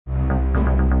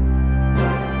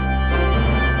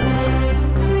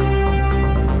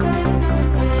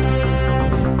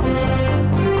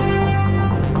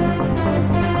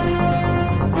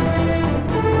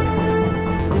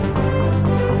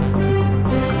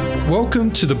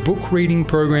Welcome to the book reading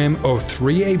program of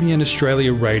 3ABN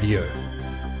Australia Radio.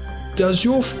 Does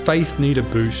your faith need a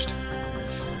boost?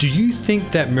 Do you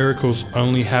think that miracles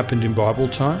only happened in Bible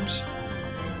times?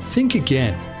 Think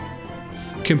again.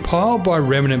 Compiled by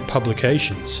Remnant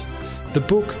Publications, the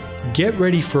book Get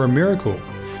Ready for a Miracle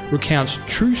recounts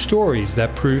true stories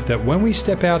that prove that when we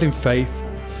step out in faith,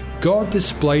 God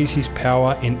displays His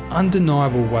power in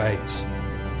undeniable ways.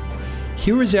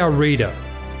 Here is our reader,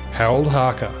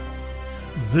 Harker.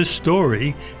 This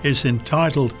story is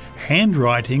entitled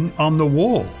Handwriting on the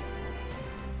Wall.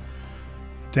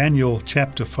 Daniel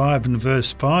chapter 5 and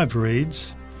verse 5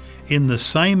 reads, "In the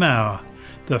same hour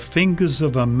the fingers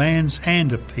of a man's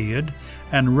hand appeared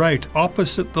and wrote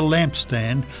opposite the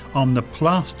lampstand on the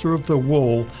plaster of the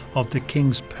wall of the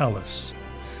king's palace.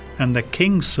 And the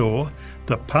king saw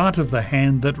the part of the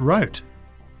hand that wrote."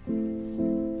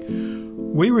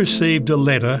 We received a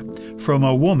letter from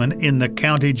a woman in the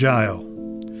county jail.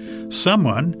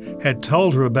 Someone had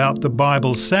told her about the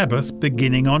Bible Sabbath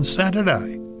beginning on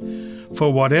Saturday.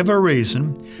 For whatever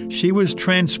reason, she was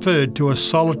transferred to a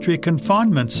solitary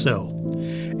confinement cell,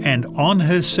 and on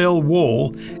her cell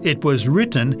wall it was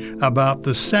written about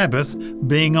the Sabbath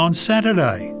being on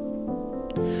Saturday.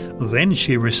 Then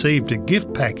she received a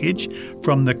gift package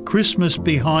from the Christmas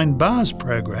Behind Bars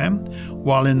program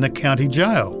while in the county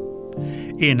jail.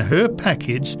 In her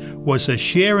package was a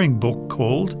sharing book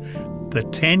called The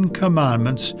 10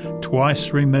 Commandments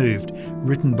Twice Removed,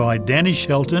 written by Danny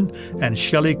Shelton and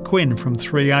Shelley Quinn from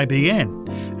 3ABN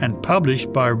and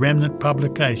published by Remnant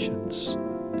Publications.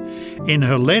 In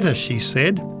her letter she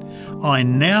said, "I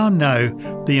now know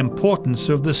the importance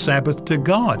of the Sabbath to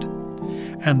God,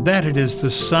 and that it is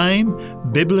the same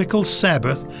biblical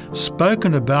Sabbath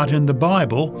spoken about in the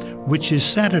Bible, which is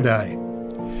Saturday.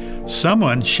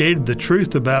 Someone shared the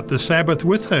truth about the Sabbath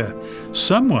with her.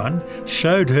 Someone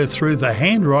showed her through the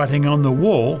handwriting on the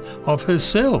wall of her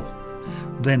cell.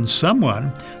 Then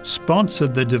someone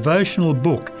sponsored the devotional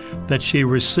book that she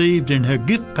received in her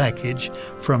gift package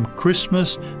from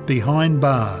Christmas Behind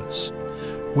Bars.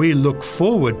 We look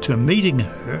forward to meeting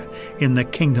her in the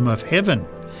kingdom of heaven.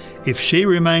 If she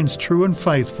remains true and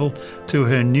faithful to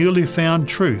her newly found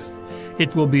truth,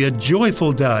 it will be a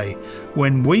joyful day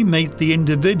when we meet the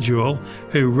individual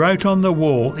who wrote on the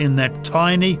wall in that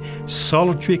tiny,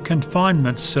 solitary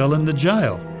confinement cell in the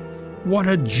jail. What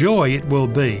a joy it will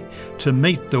be to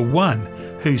meet the one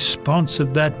who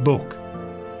sponsored that book."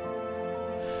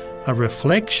 A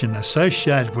reflection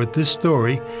associated with this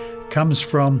story comes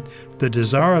from The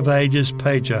Desire of Ages,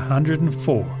 page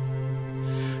 104.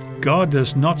 God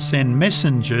does not send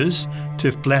messengers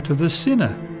to flatter the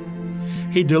sinner.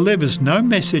 He delivers no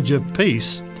message of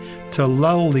peace to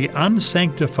lull the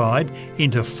unsanctified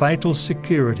into fatal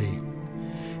security.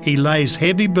 He lays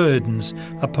heavy burdens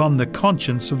upon the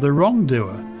conscience of the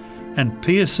wrongdoer and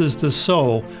pierces the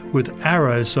soul with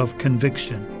arrows of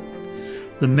conviction.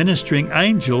 The ministering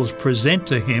angels present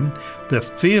to him the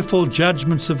fearful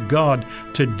judgments of God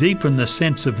to deepen the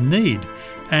sense of need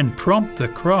and prompt the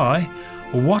cry,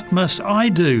 "What must I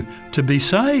do to be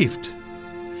saved?"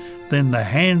 Then the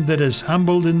hand that is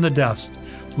humbled in the dust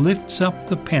lifts up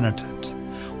the penitent.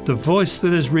 The voice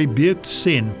that has rebuked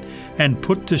sin and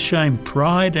put to shame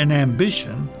pride and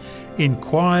ambition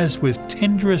inquires with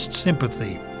tenderest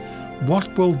sympathy,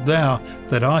 "What wilt thou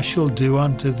that I shall do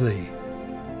unto thee?"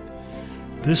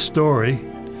 This story,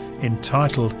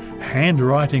 entitled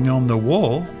Handwriting on the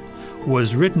Wall,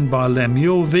 was written by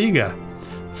Lemuel Vega,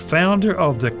 founder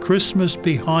of the Christmas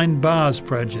Behind Bars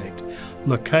project,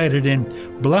 located in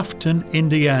Bluffton,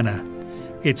 Indiana.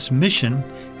 Its mission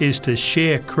is to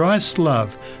share Christ's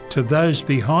love to those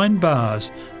behind bars,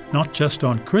 not just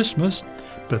on Christmas,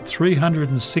 but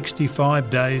 365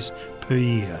 days per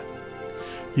year.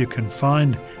 You can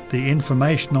find the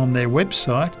information on their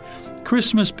website,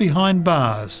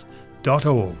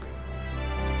 christmasbehindbars.org.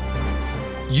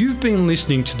 You've been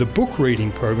listening to the book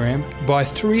reading program by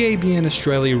 3ABN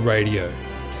Australia Radio,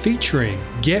 featuring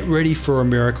Get Ready for a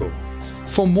Miracle.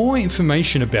 For more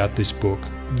information about this book,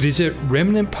 visit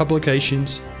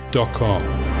remnantpublications.com.